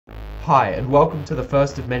Hi, and welcome to the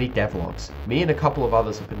first of many devlogs. Me and a couple of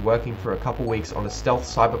others have been working for a couple weeks on a stealth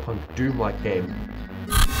cyberpunk Doom-like game,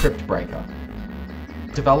 Crypt Breaker.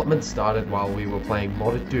 Development started while we were playing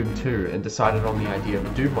modded Doom 2 and decided on the idea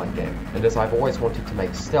of a Doom-like game, and as I've always wanted to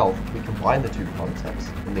make stealth, we combined the two concepts,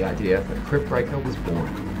 and the idea for Crypt Breaker was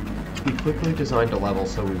born. We quickly designed a level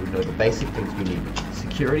so we would know the basic things we needed: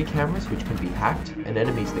 security cameras which can be hacked, and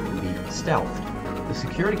enemies that can be stealthed. The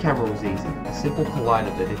security camera was easy, a simple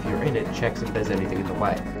collider that if you're in it checks if there's anything in the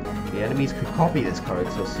way. The enemies could copy this code,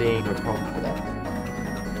 so seeing no problem for them.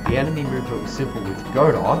 The enemy movement was simple with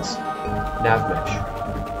go dots, nav mesh.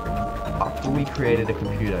 After we created a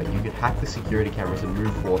computer, you could hack the security cameras and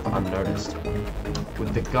move forth unnoticed.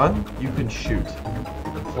 With the gun, you can shoot.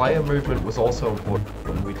 Player movement was also important,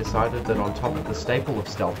 and we decided that on top of the staple of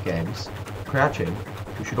stealth games, crouching,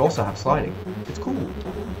 we should also have sliding. It's cool.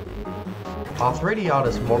 Our 3D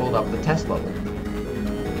artist modeled up the test level.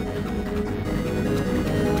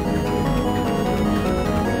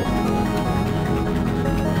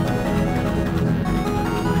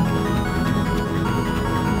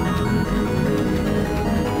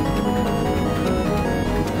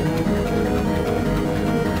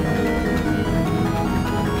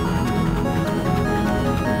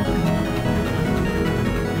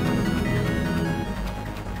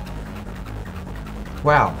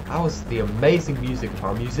 Wow, that was the amazing music of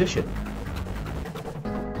our musician.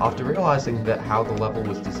 After realizing that how the level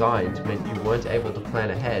was designed meant you weren't able to plan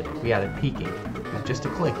ahead, we added peeking. With just a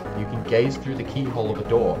click, you can gaze through the keyhole of a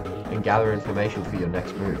door and gather information for your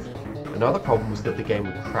next move. Another problem was that the game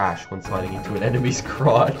would crash when sliding into an enemy's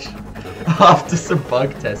crotch. After some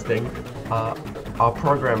bug testing, our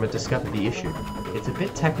programmer discovered the issue. It's a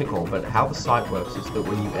bit technical, but how the site works is that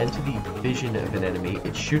when you enter the vision of an enemy,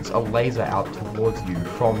 it shoots a laser out towards you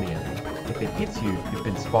from the enemy. If it hits you, you've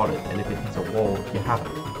been spotted, and if it hits a wall, you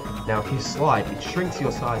haven't. Now if you slide, it shrinks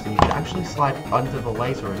your size, and you could actually slide under the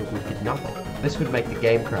laser and it would hit nothing. This would make the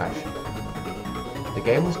game crash. The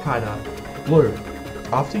game was kinda blue.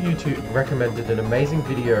 After YouTube recommended an amazing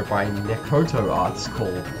video by Nekoto Arts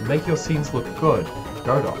called Make Your Scenes Look Good,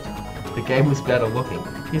 Godot, the game was better looking.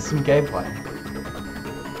 Here's some gameplay.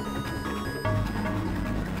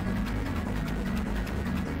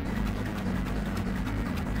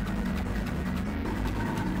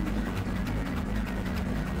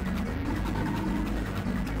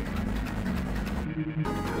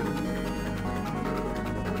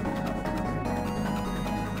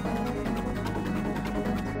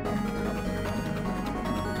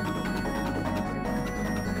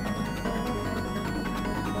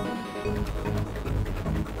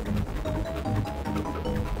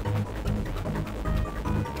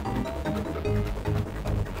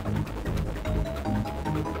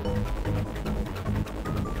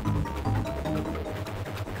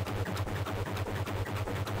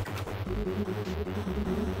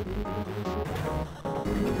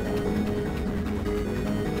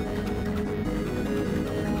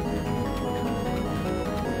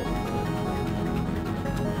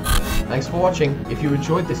 Thanks for watching. If you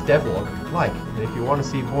enjoyed this devlog, like, and if you want to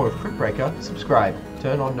see more of Crypt Breaker, subscribe.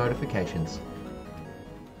 Turn on notifications.